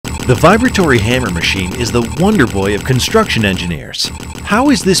The vibratory hammer machine is the wonder boy of construction engineers. How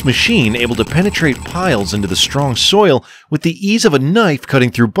is this machine able to penetrate piles into the strong soil with the ease of a knife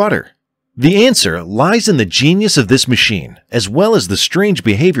cutting through butter? The answer lies in the genius of this machine, as well as the strange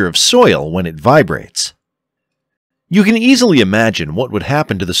behavior of soil when it vibrates. You can easily imagine what would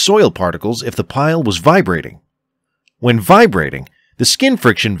happen to the soil particles if the pile was vibrating. When vibrating, the skin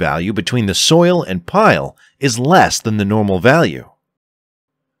friction value between the soil and pile is less than the normal value.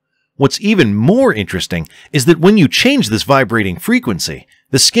 What's even more interesting is that when you change this vibrating frequency,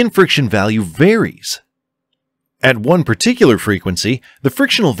 the skin friction value varies. At one particular frequency, the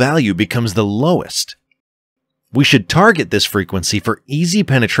frictional value becomes the lowest. We should target this frequency for easy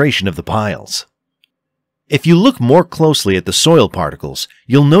penetration of the piles. If you look more closely at the soil particles,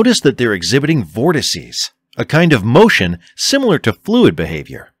 you'll notice that they're exhibiting vortices, a kind of motion similar to fluid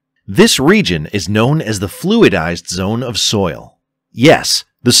behavior. This region is known as the fluidized zone of soil. Yes,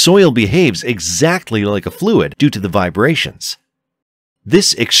 the soil behaves exactly like a fluid due to the vibrations.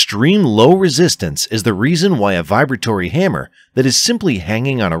 This extreme low resistance is the reason why a vibratory hammer that is simply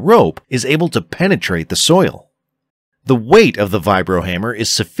hanging on a rope is able to penetrate the soil. The weight of the vibro hammer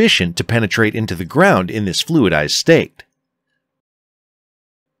is sufficient to penetrate into the ground in this fluidized state.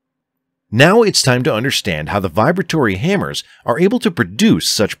 Now it's time to understand how the vibratory hammers are able to produce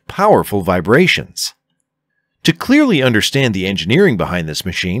such powerful vibrations. To clearly understand the engineering behind this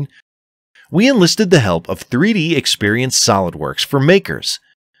machine, we enlisted the help of 3D Experience SolidWorks for makers,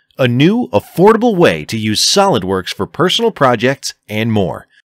 a new, affordable way to use SolidWorks for personal projects and more,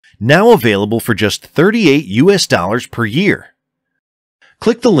 now available for just $38 per year.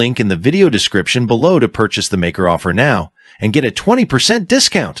 Click the link in the video description below to purchase the maker offer now and get a 20%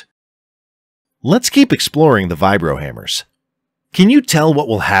 discount. Let's keep exploring the vibro hammers. Can you tell what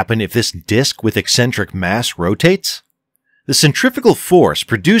will happen if this disc with eccentric mass rotates? The centrifugal force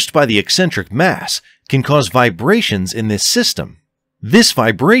produced by the eccentric mass can cause vibrations in this system. This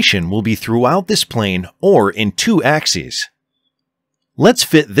vibration will be throughout this plane or in two axes. Let's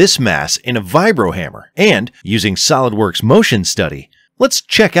fit this mass in a vibro hammer and, using SolidWorks Motion Study, let's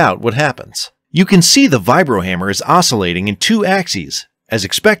check out what happens. You can see the vibro hammer is oscillating in two axes, as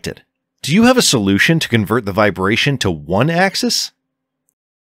expected. Do you have a solution to convert the vibration to one axis?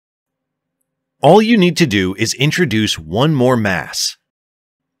 All you need to do is introduce one more mass.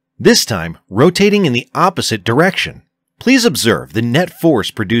 This time, rotating in the opposite direction. Please observe the net force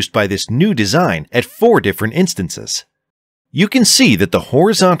produced by this new design at 4 different instances. You can see that the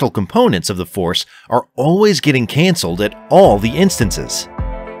horizontal components of the force are always getting cancelled at all the instances.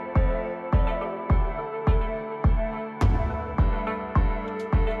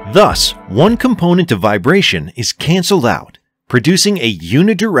 Thus, one component of vibration is cancelled out, producing a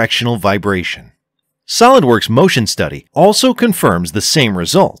unidirectional vibration. SolidWorks Motion Study also confirms the same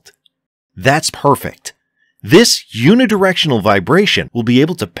result. That's perfect. This unidirectional vibration will be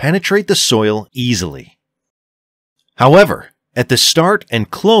able to penetrate the soil easily. However, at the start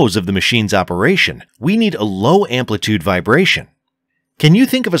and close of the machine's operation, we need a low amplitude vibration. Can you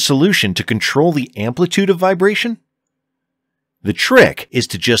think of a solution to control the amplitude of vibration? The trick is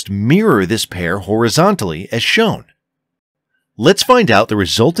to just mirror this pair horizontally as shown. Let's find out the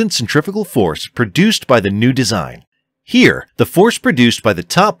resultant centrifugal force produced by the new design. Here, the force produced by the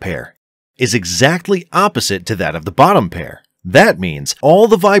top pair is exactly opposite to that of the bottom pair. That means all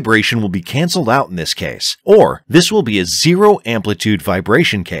the vibration will be cancelled out in this case, or this will be a zero amplitude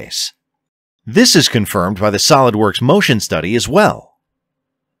vibration case. This is confirmed by the SolidWorks Motion Study as well.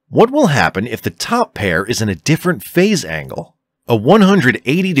 What will happen if the top pair is in a different phase angle? A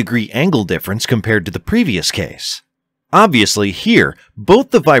 180-degree angle difference compared to the previous case. Obviously, here,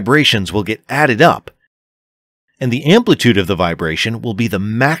 both the vibrations will get added up, and the amplitude of the vibration will be the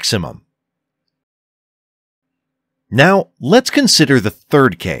maximum. Now, let's consider the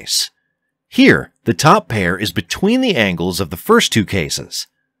third case. Here, the top pair is between the angles of the first two cases.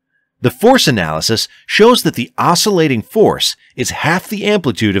 The force analysis shows that the oscillating force is half the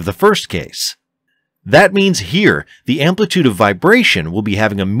amplitude of the first case. That means here, the amplitude of vibration will be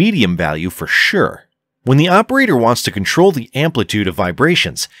having a medium value for sure. When the operator wants to control the amplitude of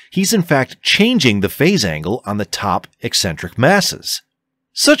vibrations, he's in fact changing the phase angle on the top eccentric masses.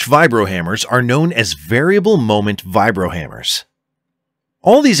 Such vibro hammers are known as variable moment vibro hammers.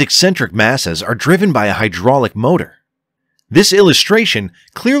 All these eccentric masses are driven by a hydraulic motor. This illustration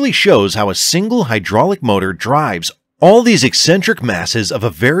clearly shows how a single hydraulic motor drives all these eccentric masses of a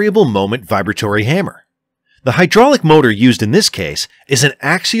variable moment vibratory hammer. The hydraulic motor used in this case is an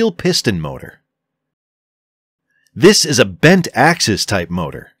axial piston motor. This is a bent axis type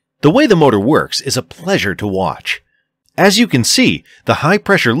motor. The way the motor works is a pleasure to watch. As you can see, the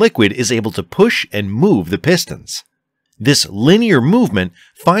high-pressure liquid is able to push and move the pistons. This linear movement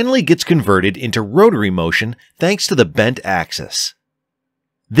finally gets converted into rotary motion thanks to the bent axis.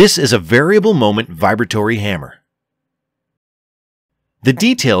 This is a variable moment vibratory hammer. The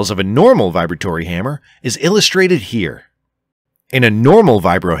details of a normal vibratory hammer is illustrated here. In a normal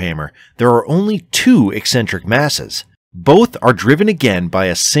vibrohammer, there are only two eccentric masses. Both are driven again by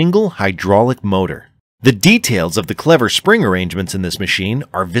a single hydraulic motor. The details of the clever spring arrangements in this machine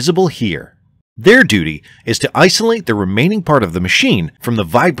are visible here. Their duty is to isolate the remaining part of the machine from the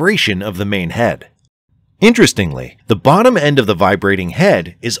vibration of the main head. Interestingly, the bottom end of the vibrating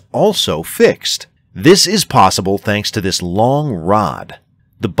head is also fixed. This is possible thanks to this long rod.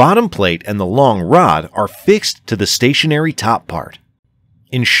 The bottom plate and the long rod are fixed to the stationary top part.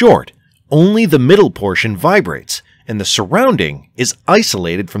 In short, only the middle portion vibrates, and the surrounding is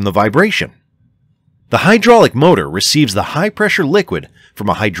isolated from the vibration. The hydraulic motor receives the high-pressure liquid from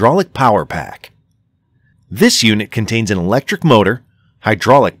a hydraulic power pack. This unit contains an electric motor,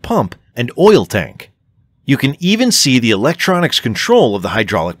 hydraulic pump, and oil tank. You can even see the electronics control of the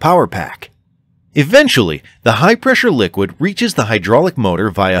hydraulic power pack. Eventually, the high-pressure liquid reaches the hydraulic motor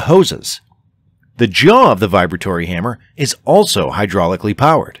via hoses. The jaw of the vibratory hammer is also hydraulically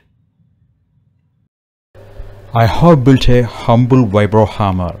powered. I have built a humble vibro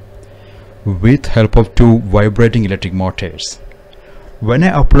hammer with help of two vibrating electric motors. When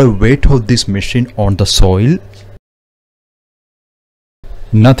I apply weight of this machine on the soil,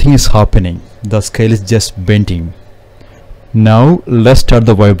 nothing is happening. The scale is just bending. Now let's start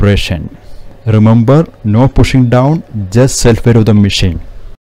the vibration. Remember, no pushing down, just self-weight of the machine.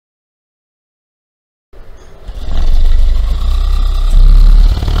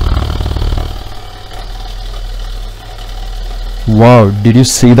 Wow, did you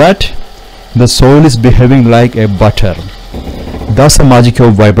see that? The soil is behaving like a butter. That's the magic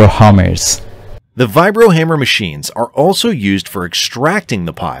of vibro hammers. The vibrohammer machines are also used for extracting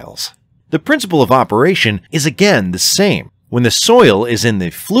the piles. The principle of operation is again the same. When the soil is in the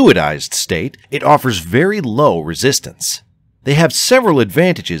fluidized state, it offers very low resistance. They have several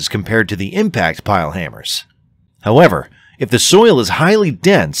advantages compared to the impact pile hammers. However, if the soil is highly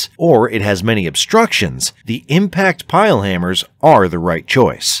dense or it has many obstructions, the impact pile hammers are the right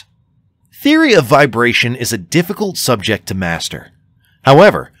choice. Theory of vibration is a difficult subject to master.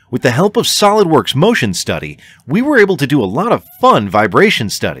 However, with the help of SolidWorks Motion Study, we were able to do a lot of fun vibration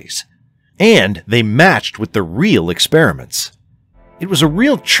studies. And they matched with the real experiments. It was a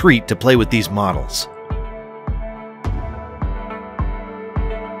real treat to play with these models.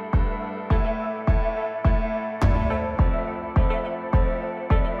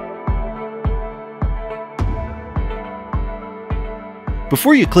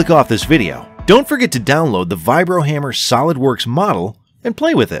 Before you click off this video, don't forget to download the vibrohammer SolidWorks model and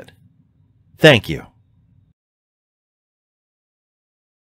play with it. Thank you.